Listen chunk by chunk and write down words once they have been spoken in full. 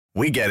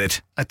We get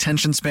it.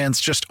 Attention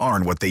spans just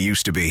aren't what they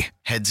used to be.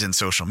 Heads in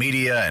social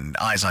media and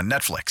eyes on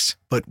Netflix.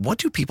 But what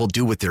do people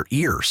do with their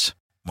ears?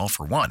 Well,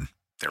 for one,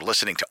 they're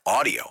listening to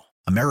audio.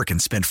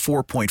 Americans spend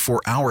 4.4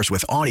 hours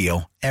with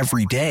audio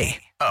every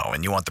day. Oh,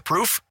 and you want the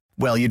proof?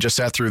 Well, you just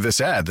sat through this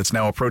ad that's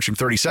now approaching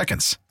 30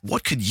 seconds.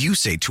 What could you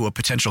say to a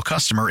potential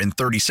customer in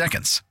 30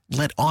 seconds?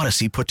 Let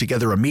Odyssey put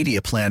together a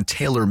media plan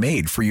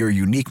tailor-made for your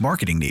unique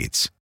marketing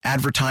needs.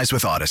 Advertise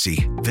with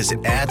Odyssey.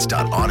 Visit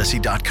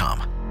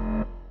ads.odyssey.com.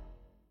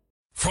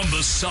 From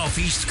the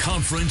Southeast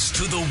Conference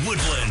to the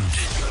Woodland.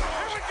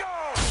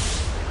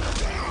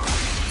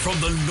 From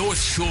the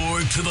North Shore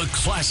to the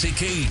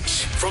Classic 8.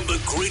 From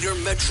the Greater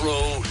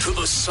Metro to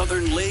the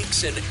Southern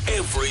Lakes and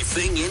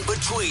everything in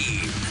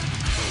between.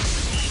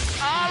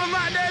 All of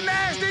that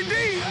nasty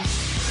D,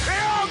 they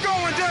all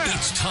going down.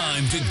 It's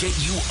time to get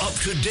you up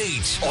to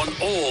date on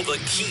all the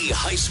key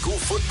high school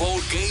football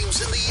games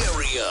in the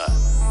area.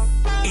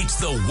 It's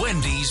the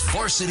Wendy's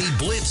Varsity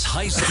Blitz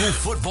High School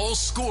Football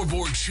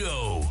Scoreboard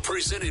Show,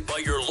 presented by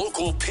your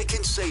local Pick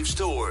and Save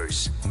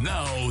stores.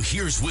 Now,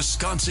 here's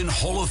Wisconsin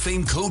Hall of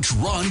Fame coach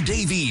Ron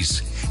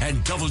Davies and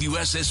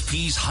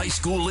WSSP's high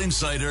school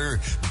insider,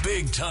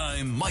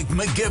 big-time Mike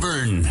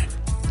McGivern.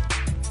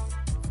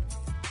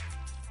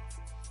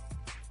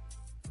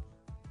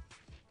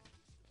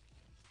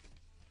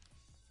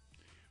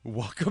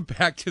 Welcome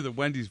back to the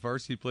Wendy's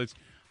Varsity Blitz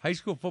High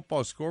School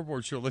Football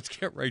Scoreboard Show. Let's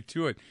get right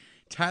to it.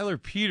 Tyler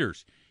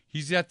Peters,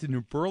 he's at the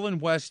New Berlin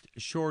West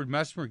Shore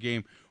Mesmer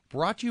game,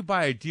 brought to you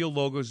by Ideal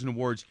Logos and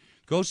Awards.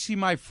 Go see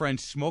my friend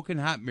Smokin'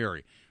 Hot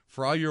Mary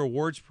for all your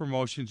awards,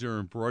 promotions, or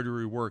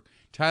embroidery work.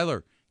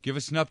 Tyler, give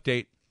us an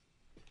update.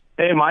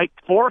 Hey, Mike,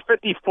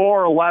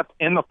 4:54 left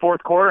in the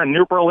fourth quarter, and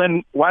New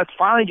Berlin West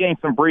finally gained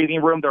some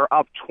breathing room. They're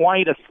up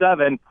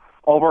 20-7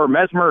 over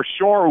Mesmer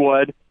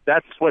Shorewood.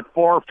 That's with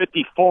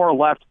 4:54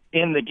 left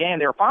in the game.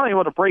 They were finally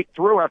able to break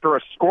through after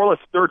a scoreless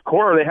third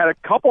quarter. They had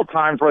a couple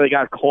times where they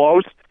got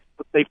close.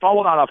 They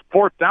followed on a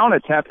fourth down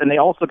attempt, and they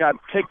also got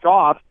picked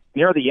off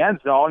near the end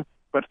zone.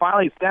 But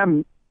finally,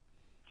 Sam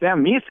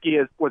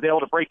Mieske was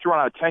able to break through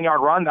on a 10-yard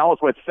run. That was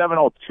with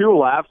 7:02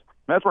 left.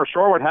 Mesmer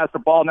Shorewood has the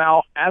ball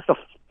now at the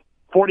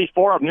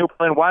 44 of New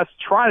Berlin West,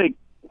 trying to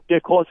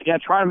get close again,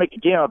 trying to make a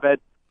game of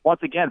it.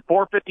 Once again,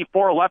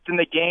 4:54 left in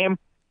the game.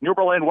 New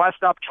Berlin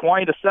West up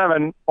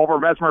 20-7 over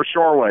Mesmer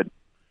Shorewood.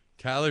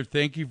 Tyler,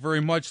 thank you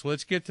very much.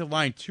 Let's get to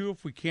line two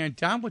if we can.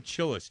 Don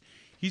Wachillis.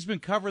 He's been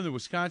covering the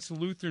Wisconsin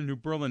Lutheran New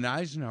Berlin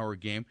Eisenhower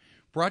game,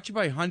 brought to you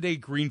by Hyundai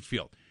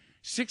Greenfield.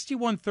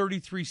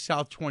 6133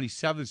 South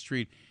 27th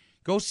Street.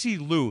 Go see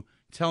Lou.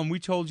 Tell him we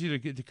told you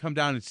to come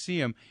down and see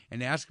him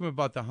and ask him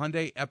about the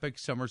Hyundai Epic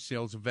Summer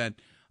Sales event.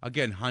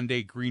 Again,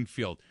 Hyundai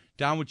Greenfield.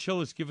 Don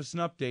Wachillis, give us an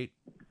update.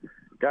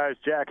 Guys,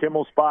 Jack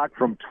Himmelsbach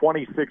from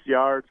 26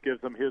 yards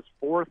gives him his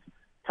fourth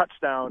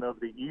touchdown of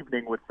the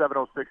evening with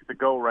 7:06 to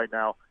go right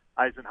now.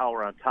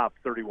 Eisenhower on top,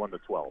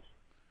 31-12.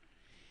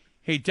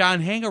 Hey,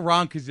 Don, hang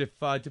around because if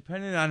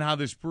depending on how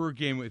this Brewer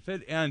game, if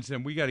it ends,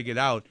 then we got to get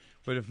out.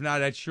 But if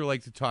not, I'd sure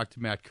like to talk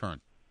to Matt Kern.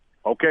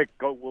 Okay,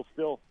 go. We'll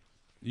still.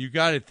 You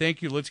got it.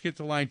 Thank you. Let's get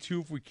to line two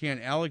if we can.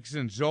 Alex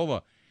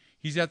Zanzola.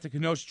 He's at the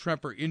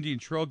Kenosha-Tremper Indian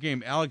Trail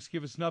game. Alex,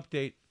 give us an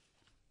update.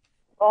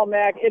 Oh,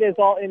 Mac, it is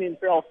all Indian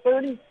Trail.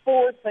 34-0,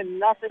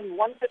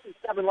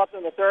 1:57 left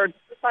in the third.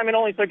 This time it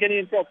only took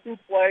Indian Trail 2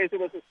 plays. It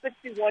was a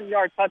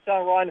 61-yard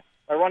touchdown run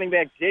by running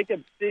back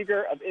Jacob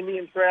Seeger of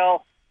Indian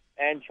Trail.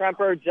 And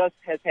Tremper just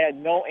has had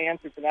no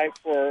answer tonight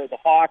for the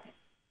Hawks.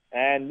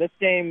 And this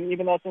game,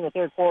 even though it's in the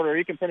third quarter,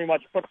 you can pretty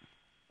much put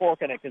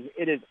fork in it because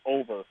it is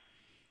over.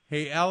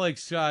 Hey,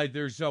 Alex,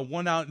 there's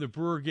one out in the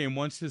Brewer game.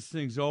 Once this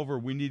thing's over,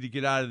 we need to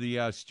get out of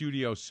the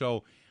studio.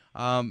 So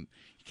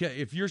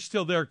if you're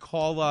still there,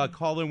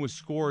 call in with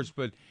scores.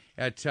 But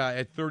at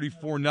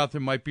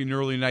 34-0 might be an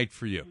early night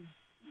for you.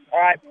 All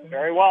right,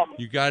 very well.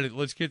 You got it.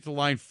 Let's get to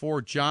line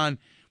four. John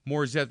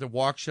Moore is at the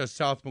Waukesha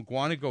South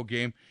McGuanago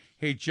game.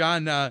 Hey,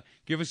 John,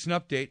 give us an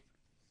update.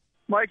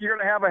 Mike, you're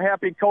going to have a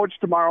happy coach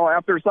tomorrow.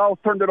 After South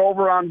turned it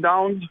over on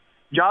downs,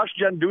 Josh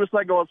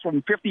Gendusa goes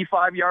from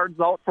 55 yards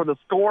out for the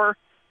score.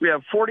 We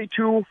have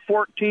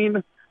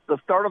 42-14, the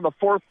start of the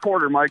fourth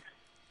quarter, Mike.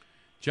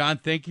 John,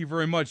 thank you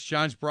very much.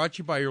 John's brought to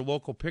you by your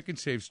local Pick and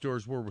Save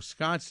stores where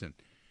Wisconsin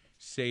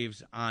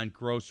saves on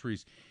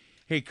groceries.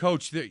 Hey,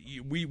 Coach,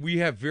 we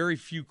have very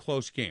few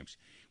close games.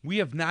 We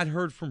have not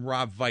heard from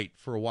Rob Veit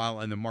for a while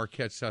on the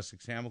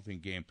Marquette-Sussex-Hamilton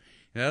game.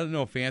 And I don't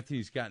know if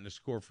Anthony's gotten a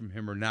score from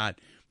him or not,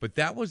 but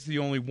that was the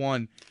only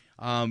one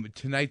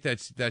tonight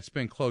that's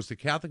been close. The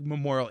Catholic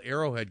Memorial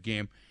Arrowhead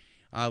game,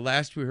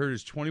 last we heard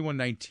is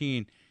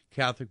 21-19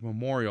 Catholic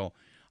Memorial.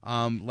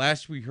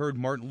 Last we heard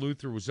Martin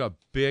Luther was up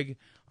big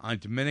on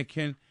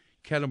Dominican,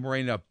 Kettle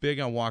Moraine up big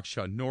on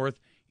Waukesha North,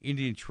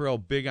 Indian Trail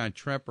big on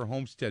Tremper,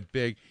 Homestead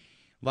big.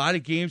 A lot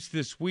of games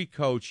this week,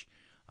 Coach,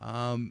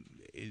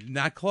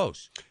 not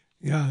close.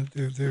 Yeah,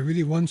 they're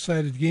really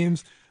one-sided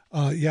games.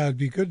 It'd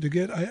be good to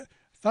get. I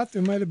thought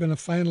there might have been a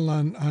final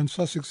on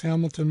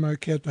Sussex-Hamilton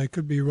Marquette. I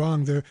could be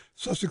wrong there.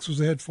 Sussex was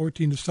ahead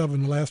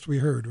 14-7 the last we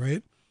heard,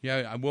 right?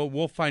 Yeah,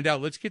 we'll find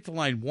out. Let's get to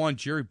line one.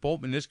 Jerry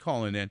Boltman is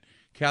calling in.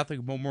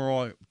 Catholic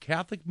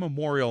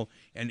Memorial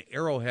and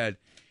Arrowhead.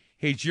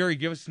 Hey, Jerry,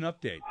 give us an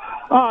update.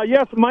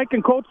 Yes, Mike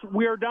and Coach,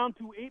 we are down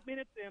to 8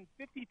 minutes and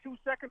 52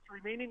 seconds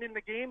remaining in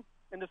the game,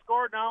 and the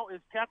score now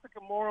is Catholic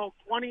Memorial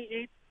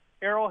 28,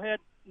 Arrowhead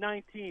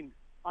 19.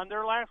 On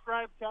their last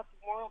drive, Catholic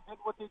Memorial did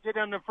what they did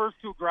on the first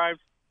two drives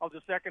of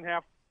the second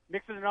half,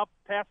 mixing it up,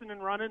 passing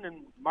and running,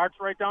 and marched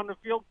right down the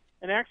field.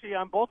 And actually,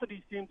 on both of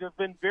these teams, there have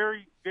been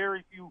very,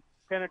 very few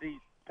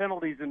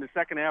penalties in the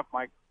second half,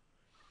 Mike.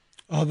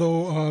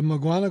 Although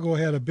McGuanago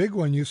had a big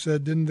one, you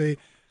said, didn't they?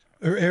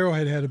 Or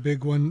Arrowhead had a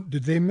big one.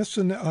 Did they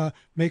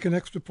make an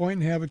extra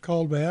point and have it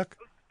called back?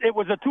 It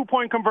was a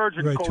 2-point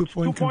conversion, right, Coach.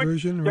 2-point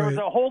conversion, There right. was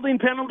a holding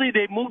penalty.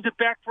 They moved it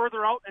back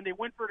further out, and they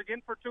went for it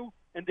again for 2,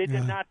 and they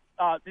did not.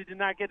 They did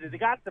not get it. They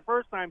got it the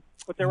first time,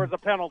 but there was a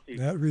penalty.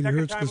 That really Second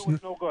hurts time it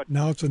was no good.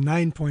 now it's a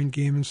 9-point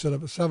game instead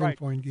of a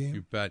 7-point game.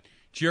 You bet.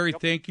 Jerry,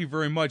 thank you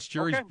very much.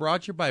 Jerry's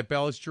brought to you by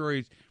Ballast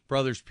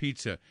Brothers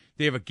Pizza.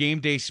 They have a game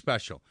day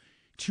special.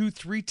 2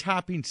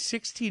 3-topping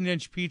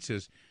 16-inch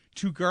pizzas,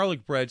 2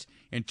 garlic breads,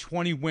 and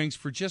 20 wings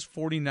for just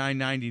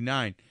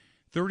 $49.99.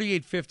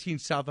 3815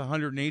 South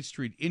 108th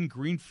Street in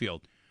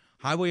Greenfield.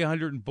 Highway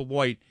 100 in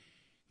Beloit.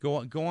 Go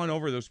on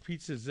over those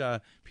pizzas.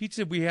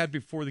 Pizza we had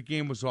before the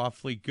game was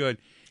awfully good.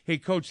 Hey,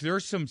 Coach, there are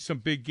some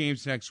big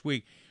games next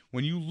week.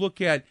 When you look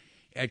at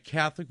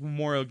Catholic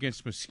Memorial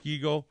against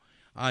Muskego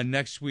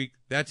next week,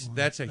 that's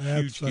a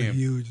huge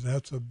game.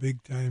 That's a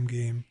big-time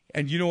game.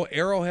 And,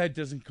 Arrowhead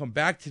doesn't come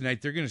back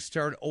tonight. They're going to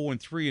start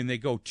 0-3, and they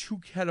go to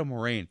Kettle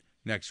Moraine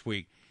next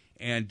week.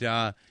 And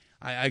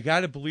I got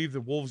to believe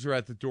the Wolves are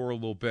at the door a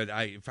little bit.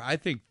 I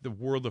think the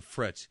world of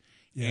Fritz.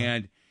 Yeah.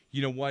 And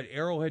you know what?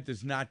 Arrowhead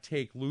does not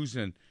take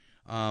losing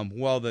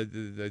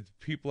the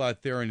people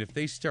out there. And if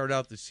they start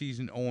out the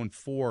season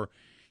 0-4,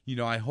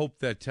 I hope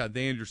that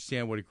they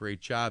understand what a great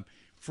job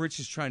Fritz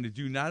is trying to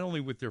do, not only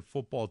with their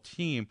football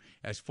team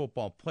as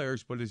football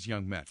players, but as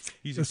young men.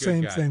 He's a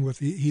good guy. The same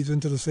thing. He's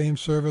into the same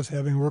service,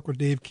 having worked with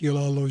Dave Keel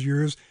all those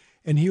years.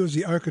 And he was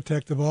the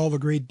architect of all the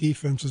great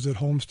defenses that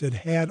Homestead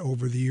had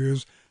over the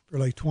years. For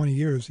like 20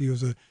 years, he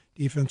was a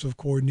defensive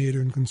coordinator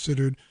and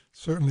considered,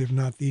 certainly if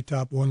not the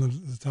top, one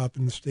of the top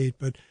in the state.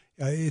 But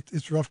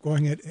it's rough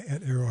going at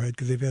Arrowhead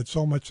because they've had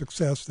so much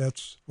success.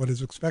 That's what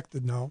is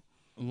expected now.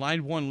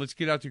 Line 1, let's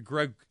get out to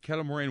Greg,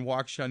 Kettle Moraine,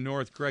 Waukesha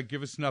North. Greg,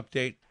 give us an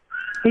update.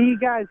 Hey, you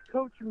guys.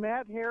 Coach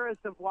Matt Harris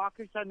of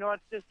Waukesha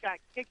North just got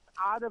kicked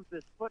out of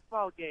this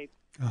football game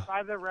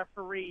by the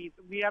referees.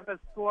 We have a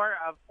score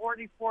of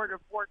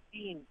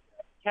 44-14,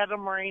 Kettle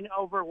Moraine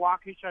over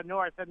Waukesha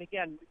North. And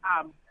again,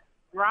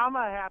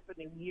 drama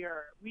happening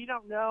here. We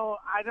don't know.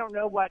 I don't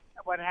know what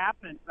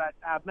happened, but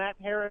Matt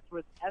Harris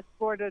was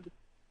escorted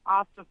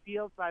off the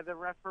field by the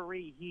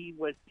referee. He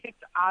was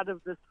kicked out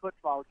of this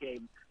football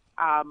game.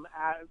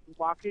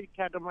 Waukesha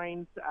Kettle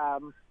Moraine's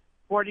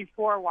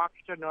 44,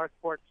 Waukesha North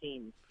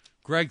 14.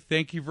 Greg,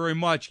 thank you very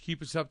much.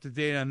 Keep us up to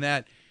date on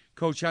that.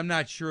 Coach, I'm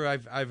not sure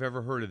I've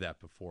ever heard of that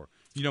before.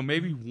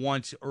 Maybe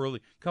once a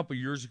couple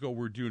years ago, we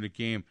were doing a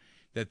game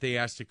that they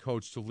asked the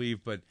coach to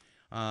leave, but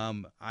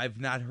I've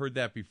not heard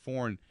that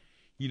before. And,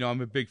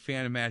 I'm a big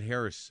fan of Matt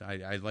Harris.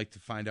 I'd like to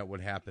find out what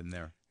happened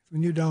there.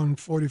 When you're down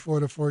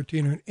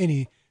 44-14 or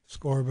any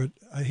score, but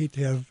I hate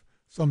to have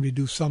somebody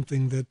do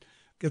something that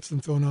gets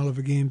them thrown out of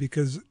a game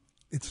because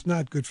it's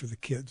not good for the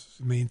kids. It's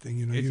the main thing.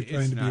 You're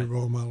trying to be a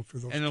role model for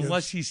those kids. And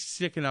unless he's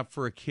sticking up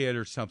for a kid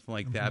or something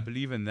like that, but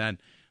even then,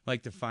 I'd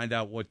like to find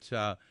out what's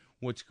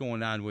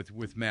going on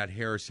with Matt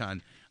Harris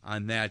on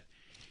that.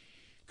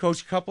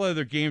 Coach, a couple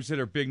other games that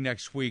are big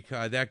next week.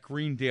 That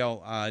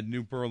Greendale,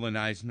 New Berlin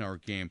Eisenhower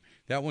game.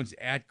 That one's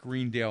at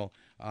Greendale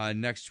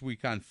next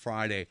week on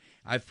Friday.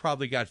 I've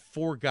probably got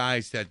 4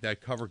 guys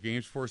that cover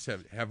games for us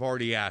have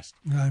already asked.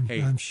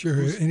 I'm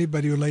sure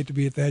anybody would like to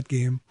be at that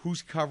game.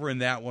 Who's covering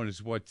that one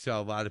is what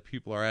a lot of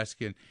people are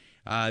asking.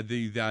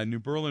 The New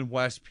Berlin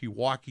West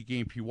Pewaukee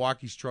game.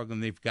 Pewaukee's struggling.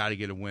 They've got to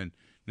get a win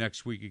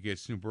next week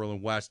against New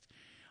Berlin West,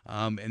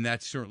 and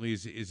that certainly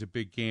is a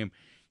big game.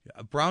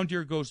 Brown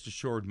Deer goes to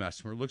Sherwood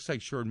Messemer. It looks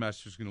like Sherwood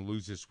Messemer is going to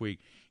lose this week.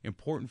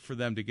 Important for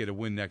them to get a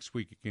win next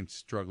week against a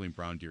struggling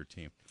Brown Deer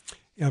team.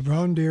 Yeah,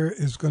 Brown Deer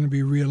is going to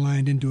be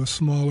realigned into a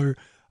smaller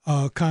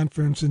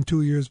conference in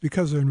 2 years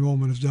because their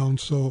enrollment is down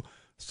so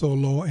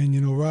low.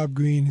 And, Rob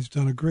Green has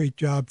done a great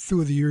job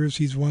through the years.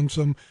 He's won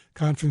some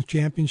conference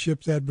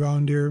championships at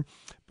Brown Deer.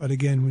 But,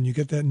 again, when you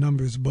get that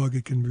numbers bug,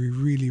 it can be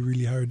really,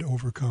 really hard to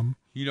overcome.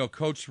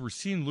 Coach,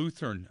 Racine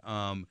Lutheran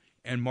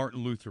and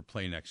Martin Luther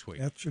play next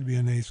week. That should be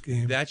a nice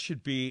game. That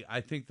should be,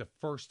 I think, the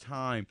first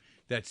time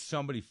that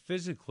somebody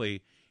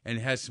physically and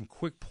has some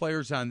quick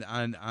players on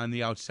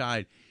the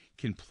outside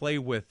can play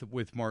with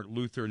Martin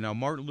Luther. Now,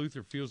 Martin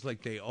Luther feels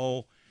like they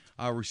owe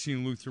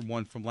Racine Lutheran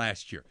one from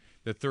last year,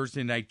 the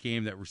Thursday night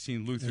game that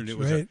Racine Lutheran. That's it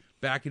was right. A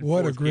back and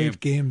what forth a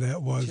great game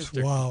that was!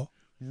 Just wow,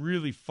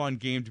 really fun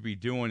game to be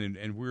doing,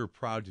 and we were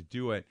proud to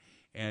do it.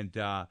 And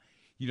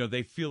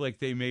they feel like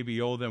they maybe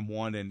owe them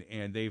one,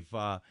 and they've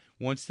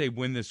once they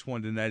win this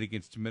one tonight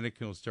against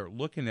Dominican, we'll start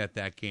looking at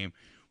that game.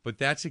 But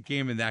that's a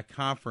game in that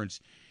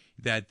conference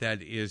that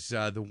is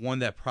the one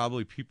that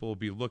probably people will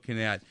be looking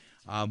at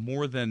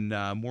more than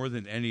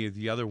any of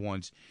the other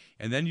ones.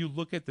 And then you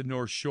look at the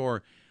North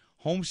Shore.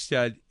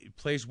 Homestead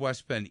plays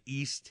West Bend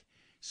East.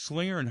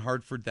 Slinger and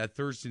Hartford, that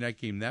Thursday night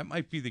game, that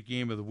might be the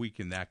game of the week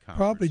in that conference.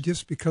 Probably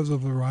just because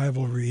of the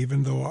rivalry,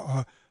 even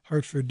though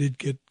Hartford did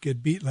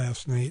get beat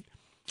last night.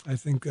 I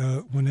think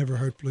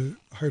whenever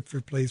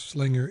Hartford plays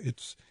Slinger,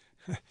 it's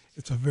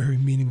a very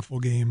meaningful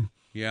game.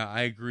 Yeah,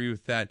 I agree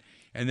with that.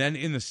 And then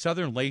in the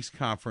Southern Lakes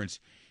Conference,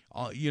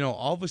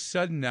 all of a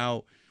sudden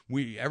now,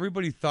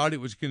 everybody thought it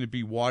was going to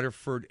be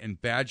Waterford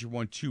and Badger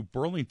 1-2.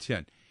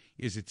 Burlington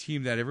is a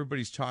team that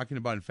everybody's talking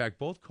about. In fact,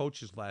 both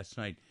coaches last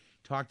night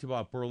talked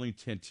about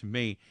Burlington to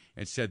me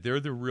and said they're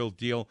the real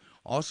deal.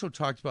 Also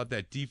talked about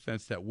that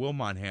defense that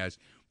Wilmot has.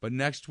 But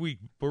next week,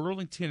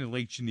 Burlington and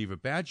Lake Geneva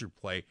Badger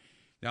play.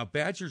 Now,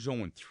 Badger's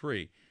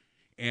 0-3.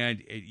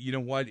 And you know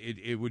what?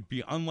 It would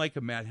be unlike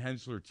a Matt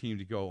Hensler team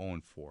to go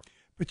 0-4.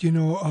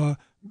 But,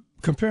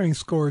 comparing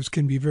scores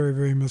can be very,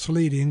 very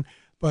misleading.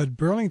 But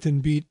Burlington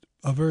beat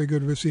a very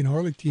good Racine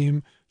Horlick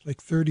team,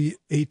 like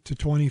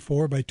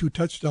 38-24 by 2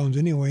 touchdowns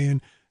anyway.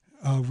 And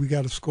we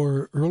got a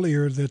score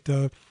earlier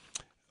that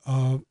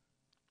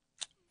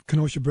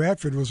Kenosha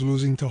Bradford was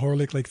losing to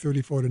Horlick like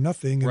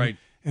 34-0. Right.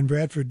 And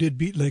Bradford did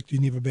beat Lake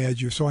Geneva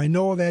Badger. So I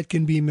know that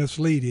can be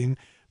misleading.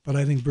 But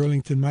I think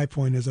Burlington, my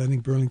point is, I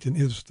think Burlington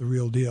is the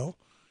real deal.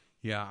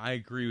 Yeah, I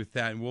agree with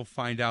that. And we'll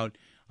find out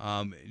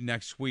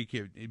next week.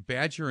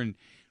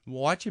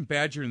 Watching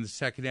Badger in the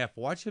second half,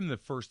 watching in the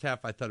first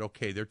half, I thought,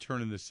 okay, they're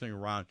turning this thing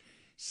around.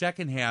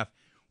 Second half,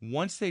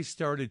 once they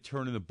started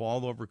turning the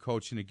ball over,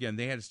 Coach, and again,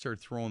 they had to start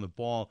throwing the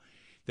ball,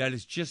 that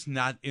is just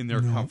not in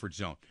their comfort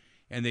zone.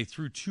 And they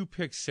threw 2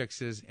 pick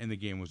sixes, and the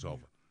game was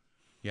over.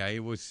 Yeah,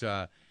 it was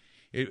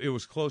it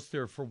was close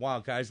there for a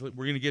while. Guys, we're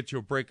going to get to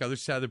a break. Other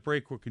side of the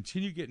break, we'll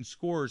continue getting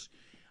scores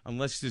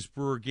unless this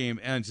Brewer game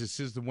ends. This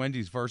is the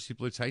Wendy's Varsity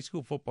Blitz High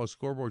School Football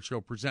Scoreboard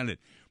Show presented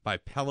by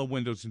Pella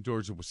Windows and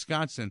Doors of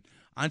Wisconsin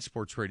on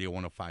Sports Radio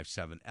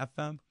 105.7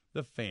 FM,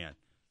 The Fan.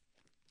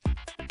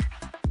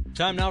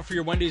 Time now for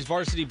your Wendy's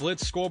Varsity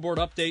Blitz scoreboard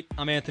update.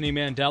 I'm Anthony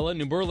Mandela.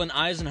 New Berlin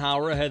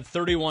Eisenhower ahead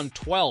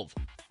 31-12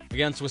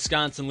 against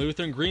Wisconsin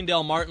Lutheran.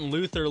 Greendale Martin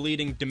Luther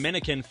leading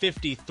Dominican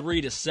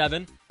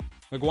 53-7.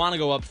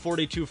 McGuanago up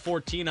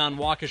 42-14 on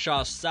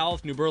Waukesha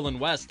South. New Berlin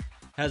West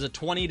has a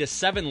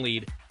 20-7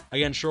 lead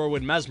against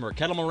Shorewood Mesmer.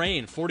 Kettle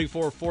Moraine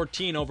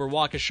 44-14 over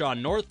Waukesha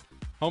North.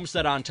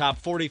 Homestead on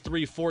top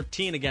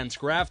 43-14 against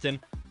Grafton.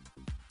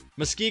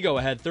 Muskego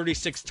ahead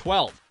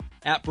 36-12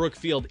 at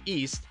Brookfield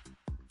East.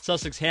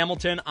 Sussex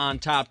Hamilton on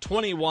top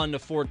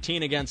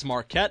 21-14 against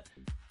Marquette.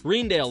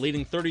 Greendale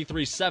leading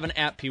 33-7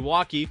 at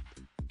Pewaukee.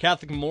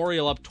 Catholic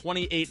Memorial up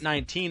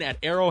 28-19 at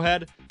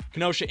Arrowhead.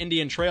 Kenosha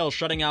Indian Trail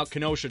shutting out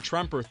Kenosha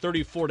Tremper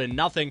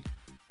 34-0.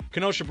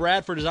 Kenosha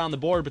Bradford is on the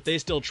board, but they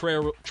still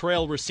trail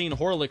Racine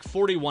Horlick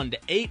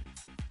 41-8.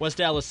 West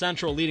Dallas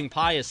Central leading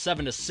Pius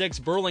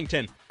 7-6.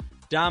 Burlington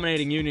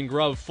dominating Union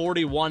Grove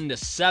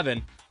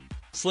 41-7.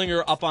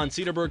 Slinger up on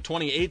Cedarburg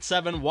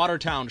 28-7.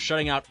 Watertown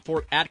shutting out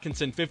Fort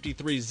Atkinson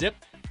 53-zip.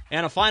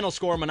 And a final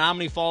score,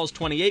 Menominee Falls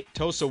 28,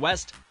 Tosa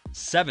West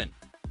 7.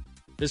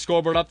 This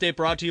scoreboard update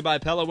brought to you by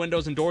Pella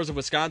Windows and Doors of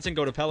Wisconsin.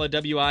 Go to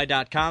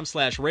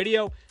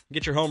PellaWI.com/radio and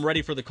get your home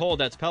ready for the cold.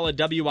 That's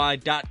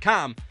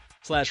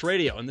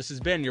PellaWI.com/radio. And this has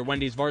been your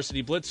Wendy's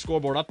Varsity Blitz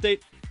scoreboard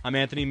update. I'm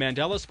Anthony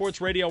Mandela,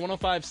 Sports Radio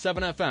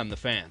 105.7 FM, The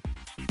Fan.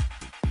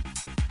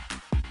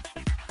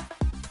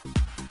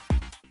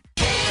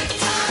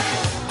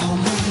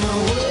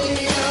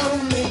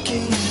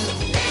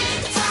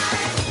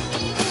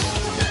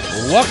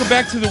 Welcome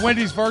back to the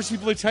Wendy's Varsity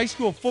Blitz High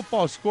School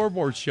Football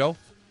Scoreboard Show.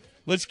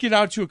 Let's get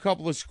out to a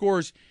couple of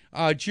scores.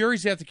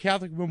 Jerry's at the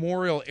Catholic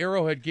Memorial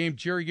Arrowhead game.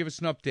 Jerry, give us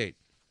an update.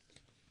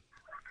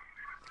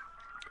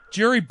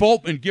 Jerry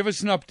Boltman, give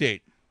us an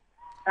update.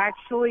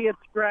 Actually, it's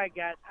Greg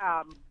at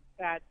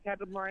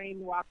Kettle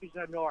Moraine,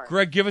 Waukesha North.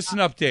 Greg, give us an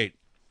update.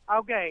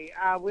 Okay,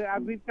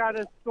 we've got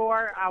a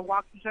score.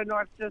 Waukesha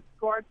North just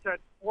scored, so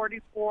it's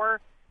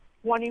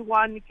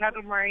 44-21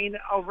 Kettle Moraine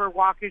over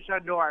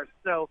Waukesha North.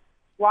 So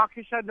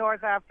Waukesha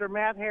North, after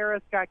Matt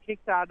Harris got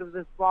kicked out of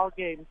this ball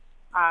game,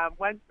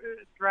 went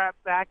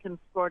back and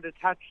scored a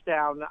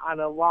touchdown on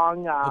a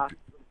long,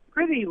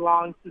 pretty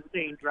long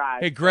sustained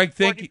drive. Hey, Greg,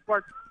 thank you.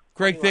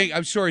 Greg,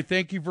 I'm sorry.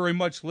 Thank you very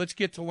much. Let's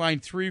get to line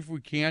 3 if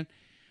we can.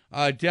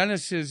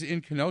 Dennis is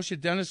in Kenosha.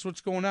 Dennis,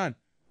 what's going on?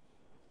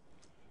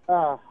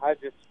 I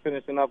just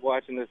finishing up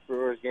watching this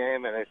Brewers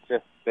game, and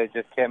they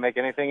just can't make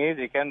anything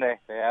easy, can they?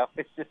 They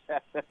always just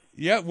have to.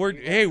 Yeah,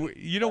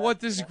 you know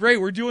what? This is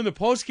great. We're doing the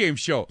post-game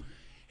show.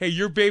 Hey,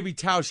 you're Baby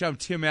Tausch. I'm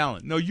Tim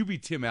Allen. No, you be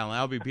Tim Allen.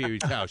 I'll be Baby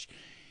Tausch.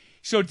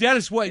 So,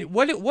 Dennis,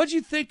 what'd you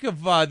think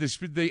of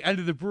the end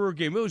of the Brewer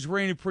game? It was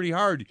raining pretty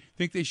hard.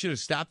 Think they should have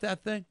stopped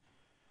that thing?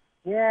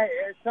 Yeah,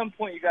 at some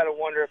point you got to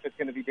wonder if it's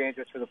going to be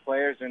dangerous for the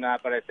players or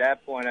not. But at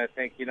that point, I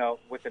think,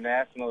 with the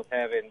Nationals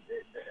having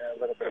a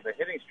little bit of a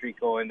hitting streak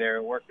going there,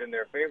 it worked in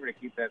their favor to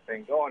keep that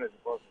thing going as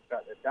opposed to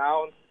shutting it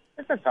down.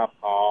 It's a tough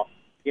call.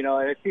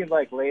 And it seemed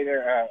like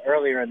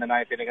earlier in the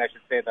ninth inning, I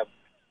should say, the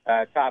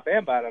top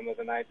and bottom of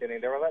the ninth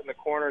inning. They were letting the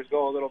corners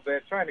go a little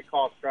bit, trying to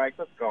call strikes.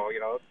 Let's go,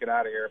 let's get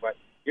out of here. But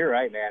you're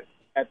right, man.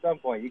 At some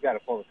point, you got to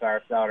pull the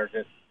tarps out or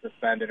just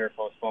suspend it or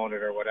postpone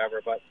it or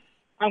whatever. But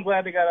I'm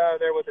glad they got out of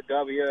there with a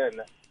W,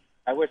 and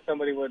I wish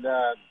somebody would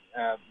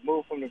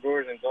move from the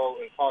Brewers and go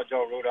and call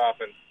Joe Rudolph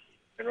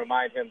and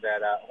remind him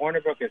that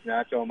Hornibrook is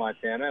not Joe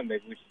Montana, and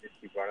maybe we should just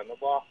keep running the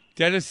ball.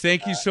 Dennis,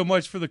 thank you so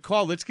much for the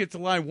call. Let's get to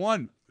line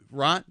one.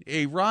 Ron,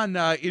 hey, Ron,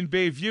 in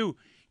Bayview,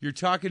 you're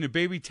talking to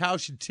Baby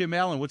Tausch and Tim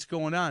Allen. What's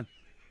going on?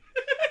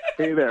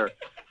 Hey there.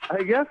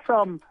 I guess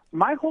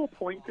my whole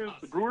point is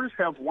the Brewers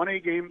have won a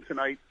game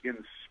tonight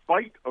in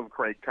spite of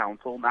Craig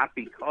Counsell, not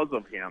because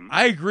of him.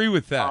 I agree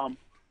with that.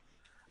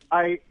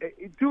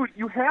 Dude,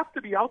 you have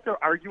to be out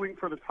there arguing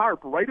for the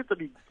tarp right at the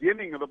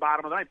beginning of the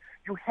bottom of the ninth.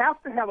 You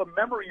have to have a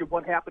memory of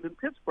what happened in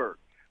Pittsburgh.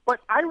 But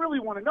I really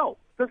want to know,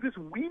 does this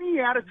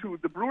weenie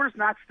attitude, the Brewers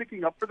not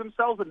sticking up for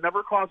themselves and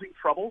never causing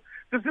trouble,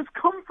 does this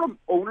come from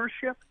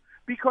ownership?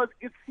 Because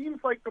it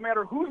seems like no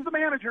matter who's the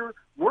manager,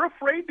 we're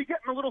afraid to get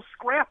in a little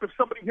scrap if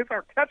somebody hits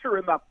our catcher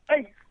in the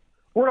face.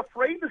 We're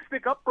afraid to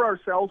stick up for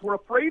ourselves. We're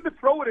afraid to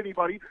throw at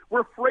anybody.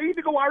 We're afraid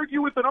to go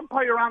argue with an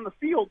umpire on the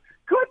field.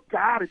 Good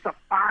God, it's a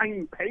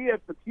fine. Pay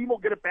it. The team will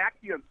get it back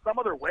to you in some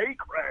other way,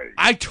 Craig.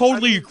 I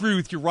totally agree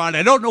with you, Ron.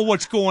 I don't know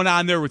what's going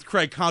on there with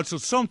Craig Counsell.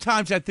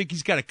 Sometimes I think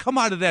he's got to come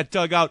out of that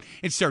dugout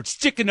and start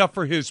sticking up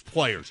for his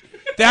players.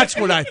 That's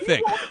what I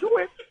think. He won't do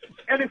it.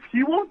 And if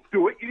he won't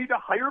do it, you need to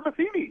hire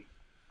Matheny.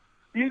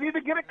 You need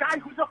to get a guy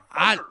who's a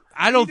fighter.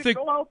 I don't think.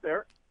 Go out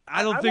there.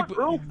 I want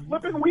Earl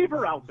Flippin'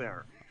 Weaver out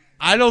there.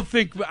 I don't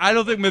think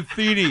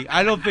Matheny.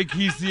 I don't think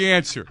he's the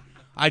answer.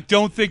 I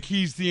don't think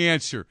he's the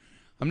answer.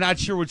 I'm not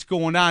sure what's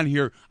going on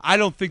here. I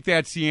don't think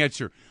that's the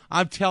answer.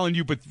 I'm telling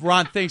you, but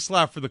Ron, thanks a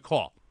lot for the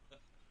call.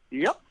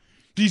 Yep.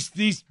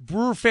 These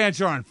Brewer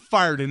fans are on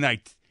fire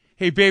tonight.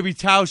 Hey, Baby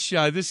Tausch,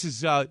 this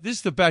is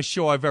the best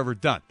show I've ever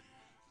done.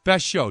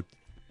 Best show.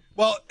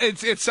 Well,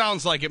 it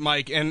sounds like it,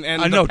 Mike, and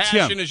I know, the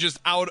passion Tim. is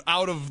just out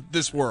of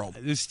this world.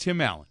 This is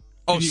Tim Allen.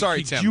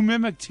 Sorry, Tim. Did you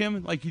mimic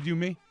Tim like you do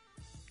me?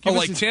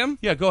 Tim?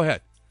 Yeah, go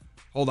ahead.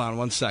 Hold on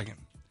 1 second.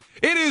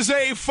 It is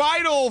a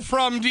final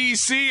from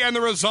D.C., and the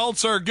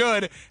results are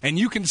good. And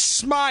you can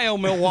smile,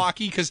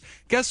 Milwaukee, because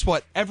guess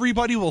what?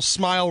 Everybody will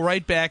smile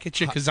right back at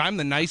you because I'm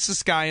the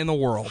nicest guy in the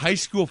world. High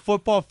school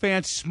football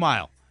fans,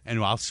 smile.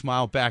 And I'll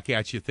smile back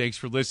at you. Thanks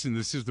for listening.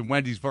 This is the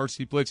Wendy's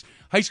Varsity Blitz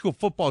High School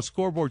Football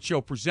Scoreboard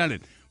Show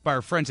presented by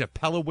our friends at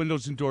Pella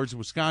Windows and Doors of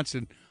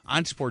Wisconsin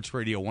on Sports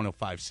Radio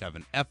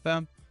 105.7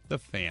 FM, The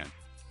Fan.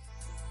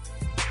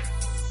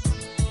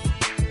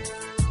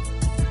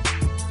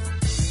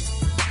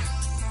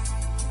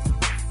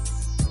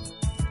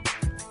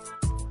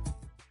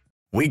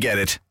 We get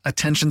it.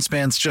 Attention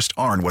spans just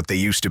aren't what they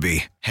used to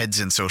be. Heads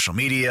in social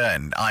media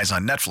and eyes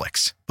on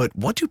Netflix. But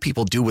what do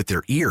people do with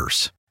their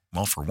ears?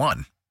 Well, for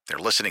one, they're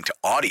listening to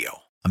audio.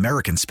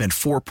 Americans spend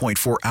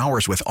 4.4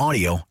 hours with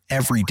audio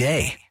every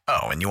day.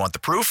 Oh, and you want the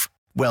proof?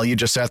 Well, you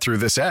just sat through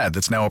this ad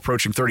that's now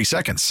approaching 30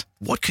 seconds.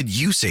 What could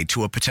you say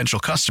to a potential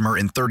customer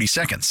in 30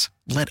 seconds?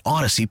 Let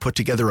Odyssey put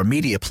together a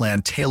media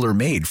plan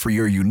tailor-made for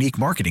your unique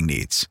marketing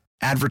needs.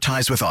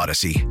 Advertise with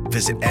Odyssey.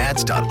 Visit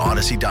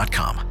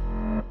ads.odyssey.com.